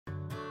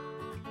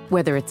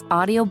Whether it's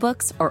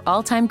audiobooks or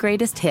all-time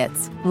greatest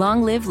hits,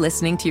 long live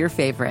listening to your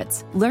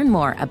favorites. Learn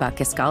more about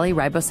Kisqali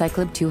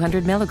Ribociclib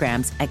 200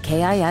 milligrams at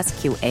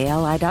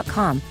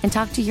KISQALI.com and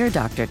talk to your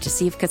doctor to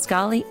see if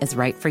Kisqali is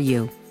right for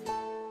you.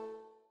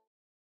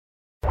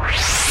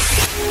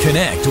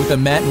 Connect with the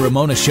Matt and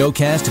Ramona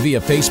Showcast via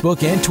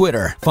Facebook and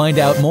Twitter. Find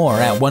out more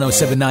at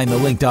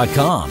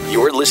 1079thelink.com.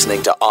 You're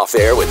listening to Off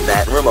Air with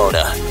Matt and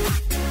Ramona.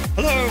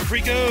 Hello,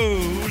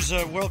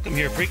 Freakos. Welcome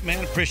here, Freak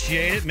Man.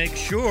 Appreciate it. Make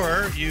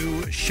sure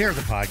you share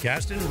the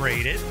podcast and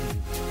rate it,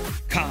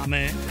 and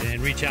comment,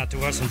 and reach out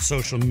to us on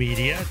social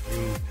media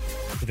through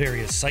the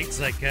various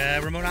sites like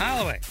Ramona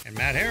Holloway and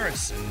Matt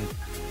Harris and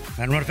Matt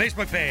and Ramona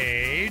Facebook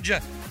page.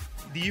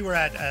 You were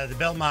at the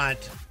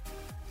Belmont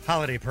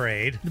Holiday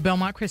Parade. The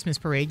Belmont Christmas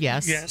Parade,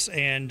 yes. Yes,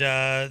 and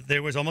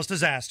there was almost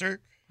disaster.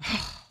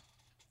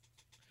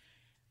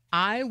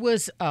 I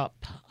was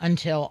up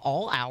until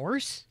all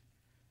hours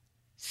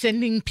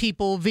sending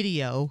people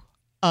video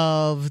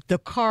of the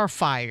car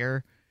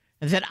fire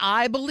that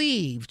I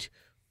believed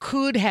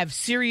could have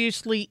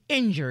seriously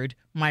injured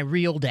my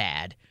real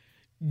dad.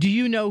 Do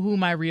you know who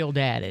my real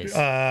dad is?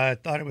 I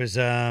thought it was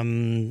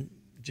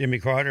Jimmy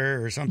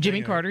Carter or something.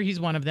 Jimmy Carter, he's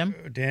one of them.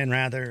 Dan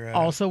Rather.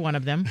 Also one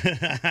of them.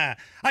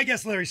 I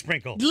guess Larry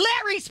Sprinkle.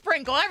 Larry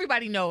Sprinkle.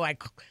 Everybody know I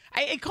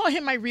call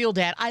him my real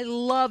dad. I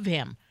love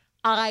him.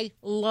 I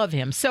love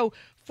him. So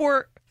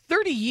for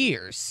 30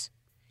 years,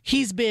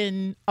 he's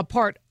been a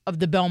part of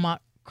the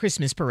Belmont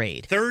Christmas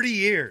Parade. 30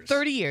 years.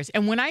 30 years.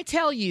 And when I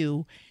tell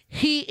you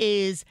he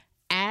is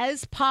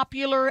as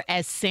popular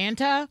as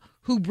Santa,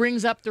 who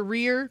brings up the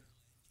rear,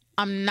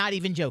 I'm not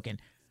even joking.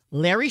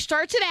 Larry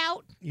starts it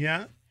out.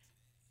 Yeah.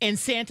 And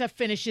Santa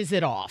finishes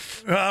it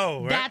off.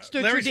 Oh, that's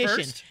the Larry's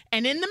tradition. First?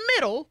 And in the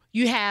middle,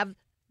 you have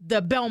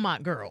the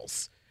Belmont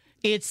girls.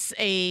 It's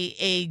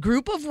a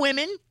group of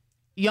women,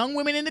 young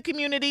women in the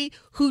community,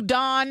 who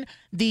don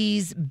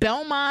these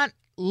Belmont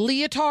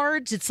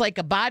leotards. It's like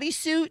a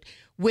bodysuit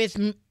with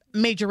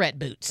majorette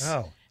boots.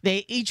 Oh.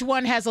 Each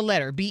one has a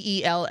letter,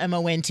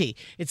 BELMONT.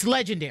 It's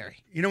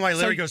legendary. You know why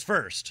Larry goes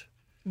first?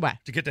 Why?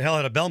 To get the hell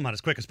out of Belmont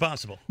as quick as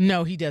possible.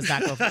 No, he does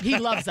not go first. He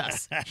loves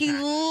us. He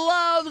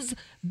loves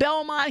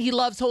Belmont. He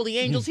loves Holy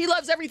Angels. He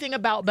loves everything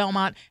about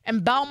Belmont.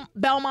 And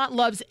Belmont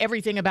loves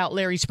everything about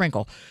Larry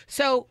Sprinkle.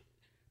 So,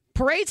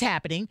 parade's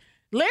happening.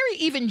 Larry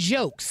even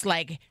jokes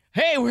like,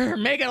 hey, we're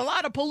making a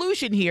lot of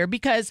pollution here,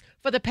 because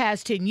for the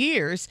past 10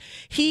 years,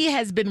 he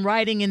has been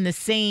riding in the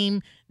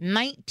same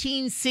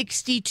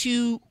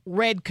 1962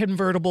 red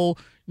convertible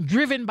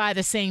driven by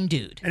the same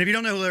dude. And if you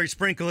don't know who Larry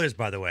Sprinkle is,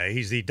 by the way,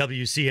 he's the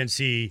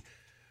WCNC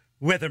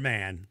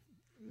weatherman.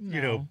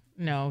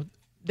 No,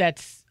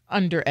 that's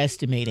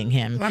underestimating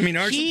him. I mean,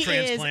 he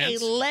transplants.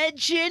 Is a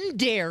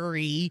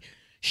legendary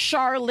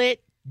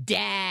Charlotte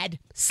dad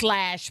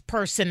 /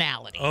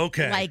 personality.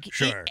 Okay,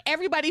 sure.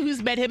 Everybody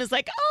who's met him is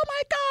like, oh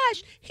my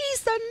gosh,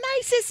 he's the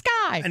nicest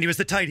guy. And he was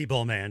the Tidy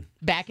Bowl man.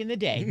 Back in the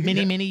day,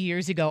 many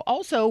years ago.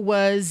 Also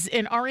was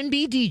an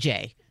R&B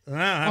DJ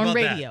on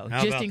radio,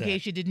 just in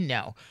case you didn't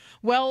know.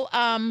 Well,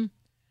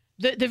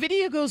 the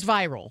video goes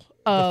viral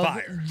of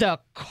the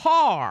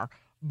car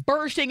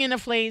bursting into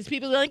flames.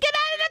 People are like, get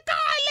out of the car,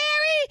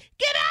 Larry!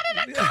 Get out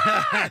of the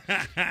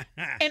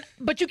car!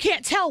 But you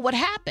can't tell what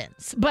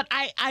happens. But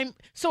I'm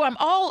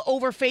all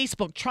over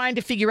Facebook trying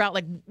to figure out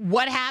like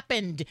what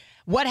happened,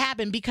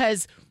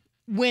 because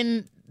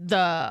when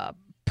the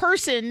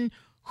person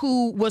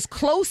who was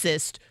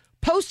closest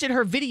posted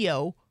her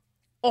video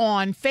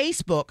on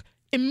Facebook,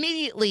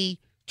 immediately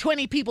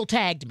 20 people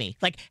tagged me.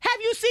 Like,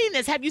 have you seen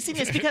this? Have you seen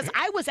this? Because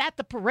I was at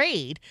the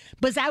parade,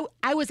 but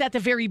I was at the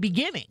very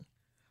beginning.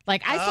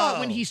 Like, I saw it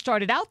when he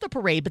started out the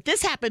parade, but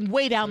this happened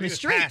way down the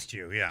street. Past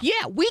you, yeah.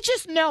 Yeah, we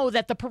just know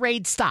that the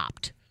parade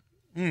stopped.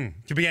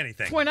 Could be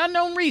anything. For an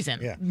unknown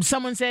reason. Yeah.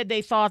 Someone said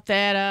they thought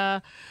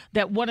that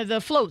one of the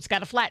floats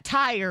got a flat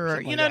tire,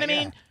 or you know what I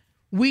mean? Yeah.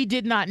 We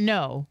did not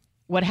know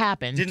what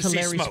happened to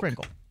Larry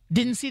Sprinkle.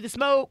 Didn't see the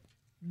smoke,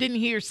 didn't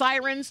hear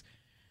sirens.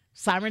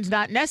 Sirens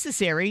not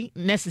necessarily,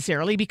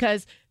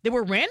 because there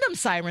were random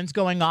sirens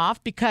going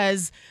off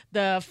because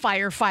the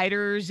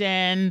firefighters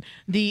and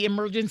the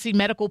emergency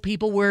medical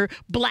people were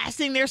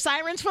blasting their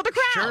sirens for the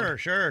crowd.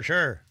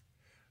 Sure.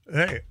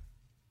 Hey.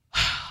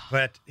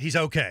 But he's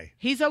okay.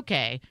 He's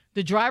okay.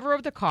 The driver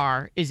of the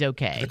car is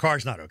okay. The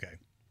car's not okay.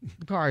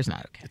 The car is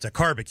not okay. It's a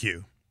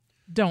carbecue.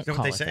 Don't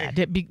call it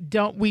that.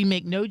 Don't we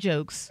make no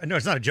jokes? No,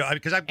 it's not a joke,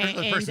 because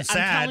the person's sad.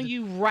 I'm telling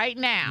you right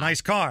now.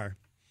 Nice car.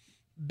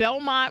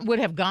 Belmont would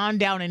have gone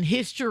down in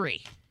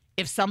history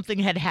if something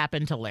had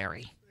happened to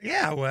Larry.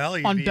 Yeah, well,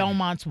 on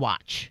Belmont's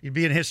watch. You'd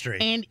be in history.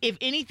 And if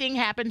anything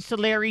happens to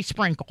Larry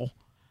Sprinkle,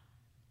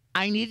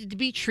 I needed to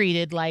be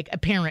treated like a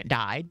parent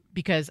died,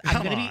 because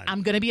I'm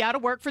gonna be out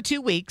of work for 2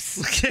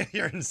 weeks.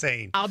 You're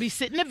insane. I'll be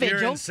sitting a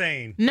vigil. You're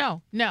insane.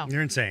 No.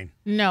 You're insane.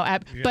 No,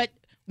 but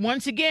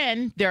once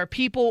again, there are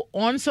people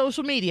on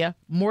social media,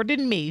 more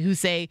than me, who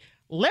say,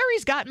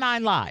 Larry's got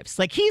 9 lives.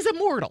 Like, he's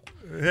immortal.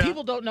 Yeah.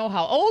 People don't know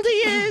how old he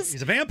is.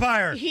 He's a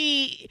vampire.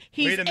 He's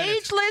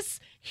ageless.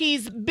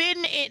 He's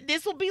been.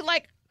 This will be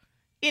like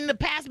in the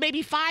past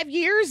maybe 5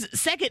 years,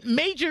 second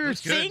major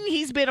thing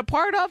he's been a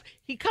part of,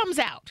 he comes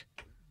out.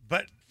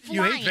 But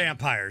you hate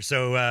vampires,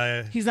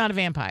 so... He's not a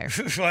vampire.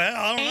 Well,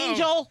 I don't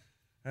know.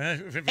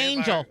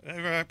 Angel.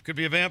 Could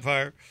be a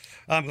vampire.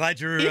 I'm glad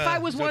you're If I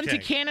was one to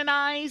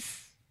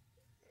canonize,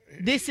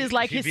 this is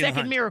like his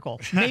second miracle.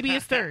 Maybe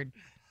his third.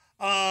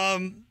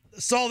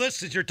 Saw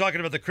this as you're talking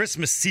about the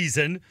Christmas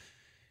season.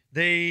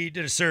 They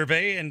did a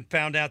survey and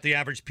found out the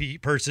average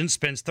person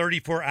spends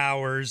 34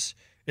 hours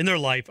in their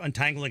life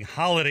untangling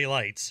holiday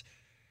lights.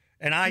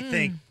 And I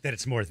think that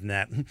it's more than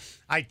that.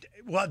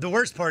 Well, the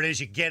worst part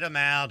is you get them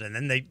out, and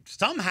then they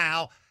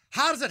somehow,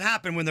 how does it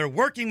happen when they're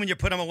working, when you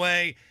put them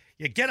away?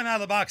 You get them out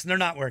of the box, and they're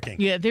not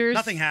working. Yeah,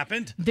 nothing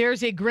happened.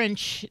 There's a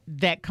Grinch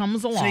that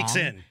comes along.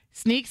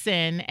 Sneaks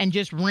in, and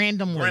just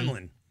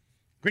randomly.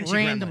 Grinchy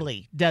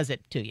randomly gremlin. Does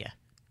it to you.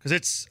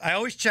 Because I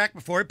always check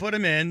before I put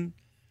them in.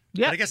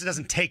 Yeah. I guess it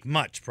doesn't take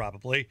much,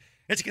 probably.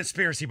 It's a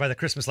conspiracy by the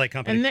Christmas light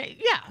company. And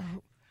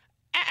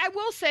I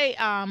will say,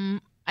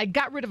 I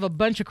got rid of a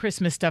bunch of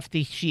Christmas stuff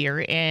this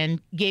year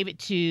and gave it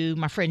to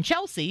my friend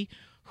Chelsea,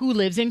 who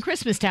lives in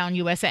Christmastown,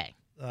 USA.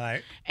 All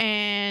right.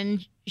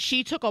 And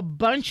she took a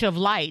bunch of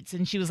lights,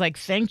 and she was like,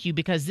 thank you,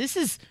 because this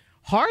is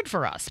hard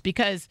for us,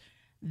 because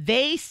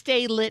they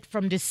stay lit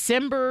from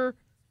December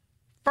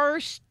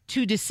 1st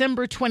to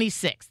December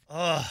 26th.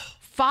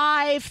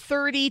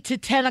 5:30 to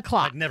 10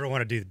 o'clock. I'd never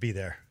want to be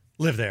there.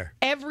 Live there.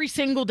 Every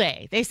single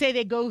day. They say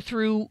they go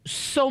through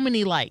so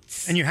many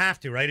lights. And you have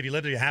to, right? If you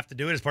live there, you have to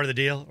do it as part of the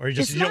deal? Or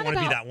you don't want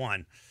to be that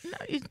one?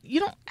 No, you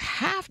don't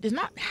have to. It's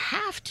not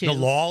have to. The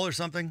law or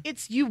something?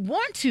 It's you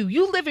want to.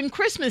 You live in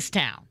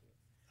Christmastown.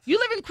 You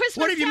live in Christmastown.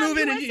 What if you move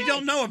in USA? and you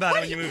don't know about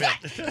it when you move in?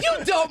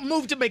 You don't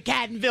move to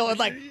McAdenville and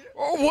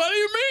what do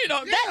you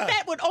mean?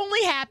 That would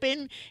only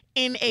happen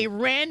in a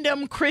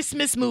random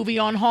Christmas movie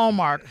on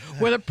Hallmark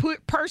where the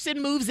person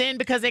moves in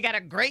because they got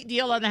a great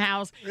deal on the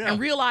house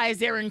and realize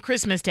they're in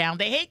Christmastown.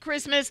 They hate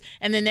Christmas,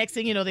 and the next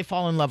thing you know, they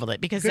fall in love with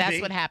it because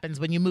that's what happens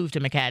when you move to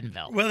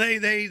McAdenville. Well,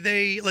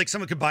 they like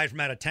someone could buy it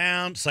from out of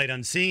town, sight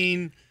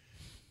unseen,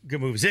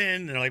 moves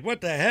in, and they're like,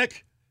 what the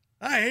heck?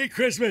 I hate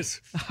Christmas.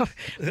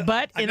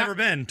 But I've never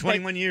been.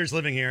 21 years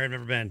living here. I've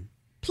never been.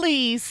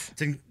 Please.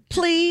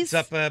 Please.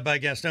 It's up by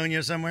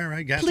Gastonia somewhere,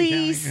 right? Gaston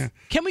Please. County? Yeah.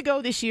 Can we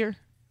go this year?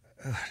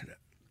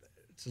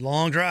 It's a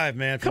long drive,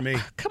 man, for me.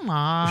 Come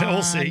on.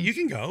 We'll see. You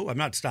can go. I'm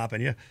not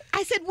stopping you.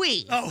 I said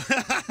we. Oh.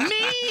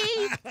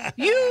 Me,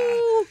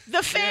 you,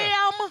 the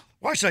fam. Yeah.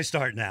 Why should I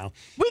start now?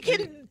 We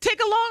can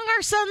take along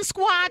our son,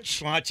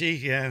 Squatch.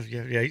 Squatchy, yeah.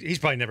 He's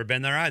probably never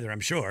been there either, I'm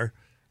sure.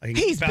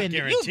 You've been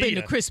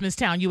to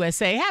Christmastown,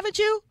 USA, haven't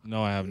you?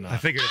 No, I have not. I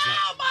figured it's not.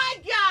 Oh, my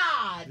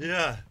God.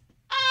 Yeah.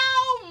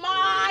 Oh,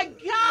 my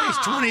God. He's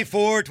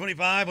 24,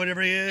 25,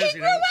 whatever he is. He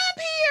grew up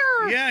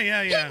here.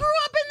 Yeah. He grew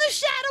up in the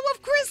shadow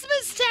of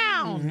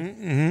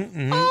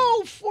Christmastown.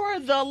 Oh, for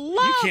the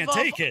love of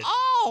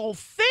all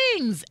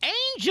things,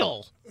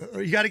 Angel.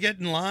 You got to get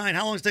in line.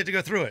 How long does it take to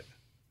go through it?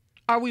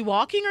 Are we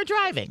walking or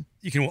driving?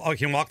 You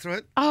can walk through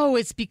it? Oh,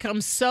 it's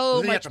become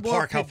so much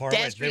more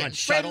pedestrian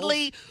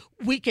friendly.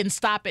 We can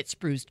stop at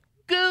Spruce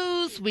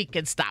Goose. We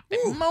can stop at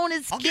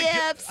Mona's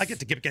Gifts. I get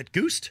to get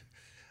goosed.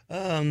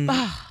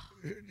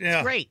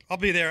 Yeah, great. I'll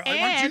be there.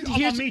 And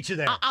I'll meet you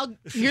there.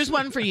 Here's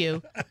one for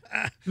you.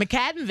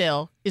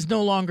 McAdenville is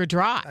no longer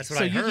dry. That's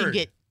what I heard. You can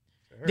get.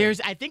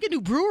 There's, I think, a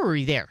new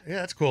brewery there. Yeah,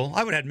 that's cool.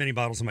 I would have had many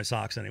bottles in my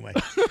socks anyway.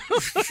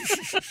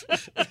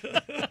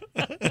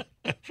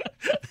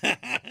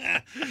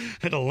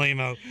 What a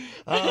lame-o.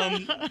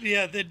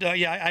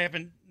 I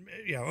haven't.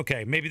 Yeah,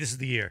 okay. Maybe this is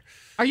the year.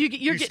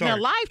 You're getting a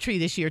live tree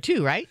this year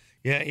too, right?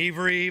 Yeah,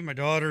 Avery, my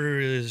daughter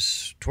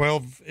is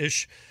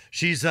 12-ish.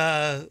 She's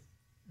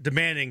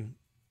demanding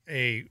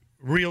a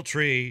real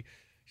tree.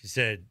 She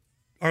said,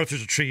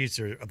 "Artificial trees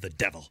are of the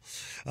devil."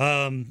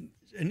 And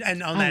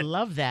on I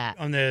love that.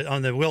 On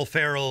the Will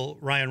Ferrell,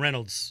 Ryan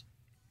Reynolds,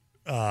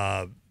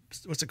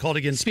 what's it called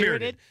again?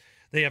 Spirited.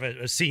 They have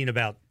a scene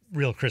about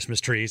real Christmas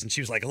trees, and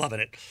she was like loving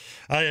it.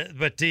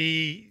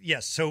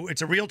 So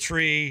it's a real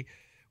tree.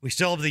 We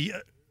still have the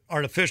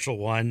artificial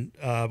one.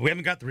 We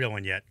haven't got the real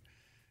one yet.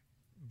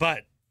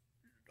 But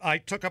I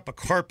took up a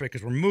carpet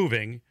because we're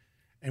moving,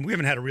 and we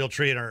haven't had a real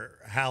tree in our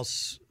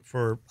house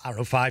for,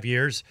 5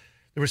 years.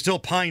 There were still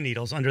pine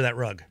needles under that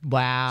rug.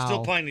 Wow.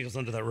 Still pine needles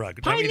under that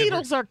rug. Pine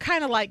needles are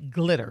kind of like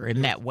glitter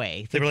in that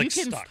way. They were like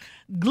stuck.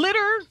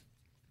 Glitter,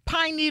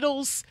 pine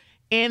needles,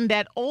 and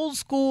that old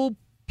school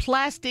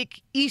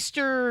plastic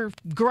Easter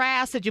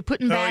grass that you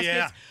put in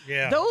baskets.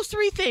 Yeah. Those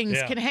three things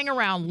can hang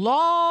around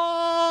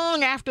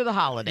long after the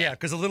holiday. Yeah,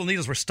 because the little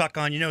needles were stuck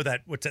on,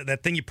 what's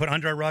that thing you put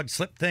under a rug,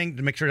 slip thing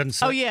to make sure it doesn't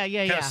slip? Oh, yeah.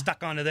 Kind of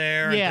stuck onto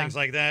there and things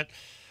like that.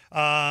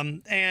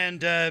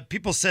 And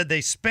people said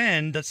they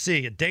spend,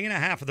 a day and a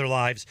half of their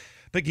lives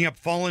picking up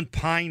fallen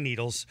pine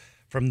needles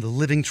from the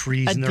living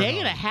trees in their home. A day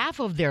and a half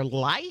of their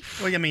life?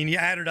 Well, you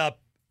add it up.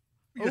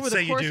 Over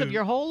the course of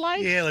your whole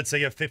life? Yeah, let's say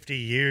you have 50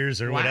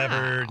 years or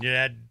whatever. And you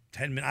add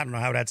 10 minutes. I don't know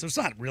how it adds. So it's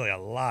not really a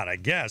lot, I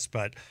guess.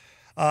 But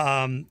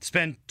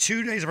spend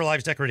 2 days of our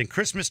lives decorating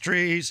Christmas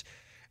trees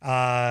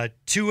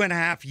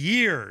 2.5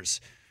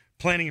 years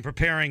planning and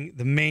preparing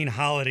the main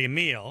holiday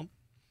meal.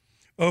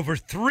 Over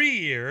 3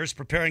 years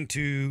preparing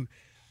to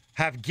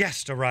have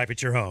guests arrive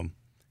at your home.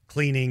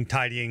 Cleaning,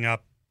 tidying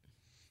up.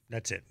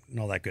 That's it. And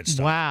all that good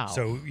stuff. Wow.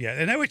 So, yeah.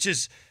 And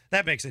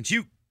that makes sense.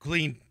 You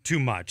clean too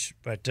much,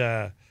 but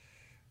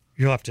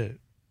you'll have to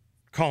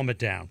calm it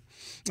down.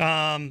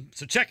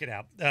 So check it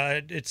out.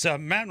 It's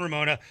Matt and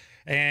Ramona.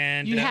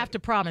 And you have to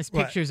promise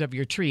pictures of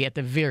your tree at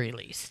the very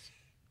least.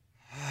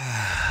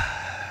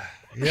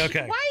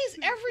 Okay. Why is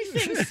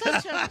everything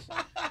such a...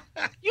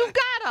 You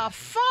got a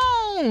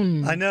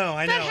phone. I know.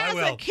 That has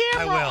a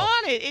camera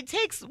on it. It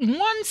takes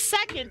 1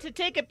 second to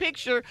take a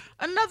picture,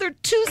 another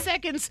 2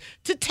 seconds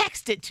to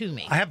text it to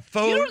me. I have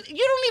phone... You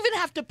don't even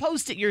have to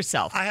post it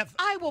yourself.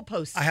 I will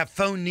post it. I have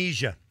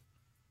phone-nesia.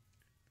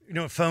 You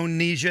know what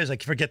phone-nesia is? I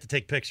forget to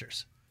take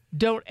pictures.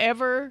 Don't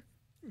ever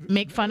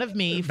make fun of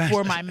me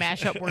for my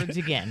mashup words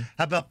again.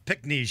 How about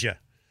picnesia?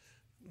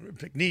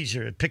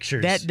 Picnesia,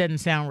 pictures. That doesn't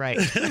sound right.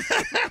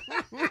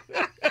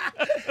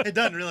 It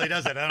doesn't really,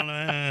 does it? I don't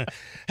know.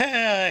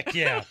 Heck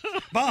yeah.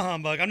 Bah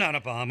humbug. I'm not a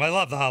bah humbug. I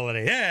love the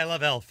holiday. Yeah, I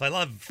love Elf. I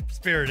love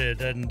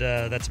Spirited, and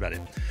that's about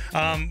it.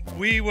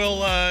 We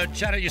will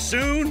chat at you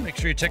soon. Make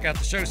sure you check out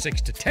the show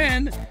 6 to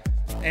 10.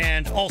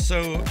 And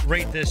also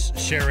rate this,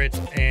 share it,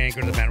 and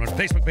go to the Matt and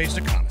Ramona Facebook page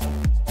to comment.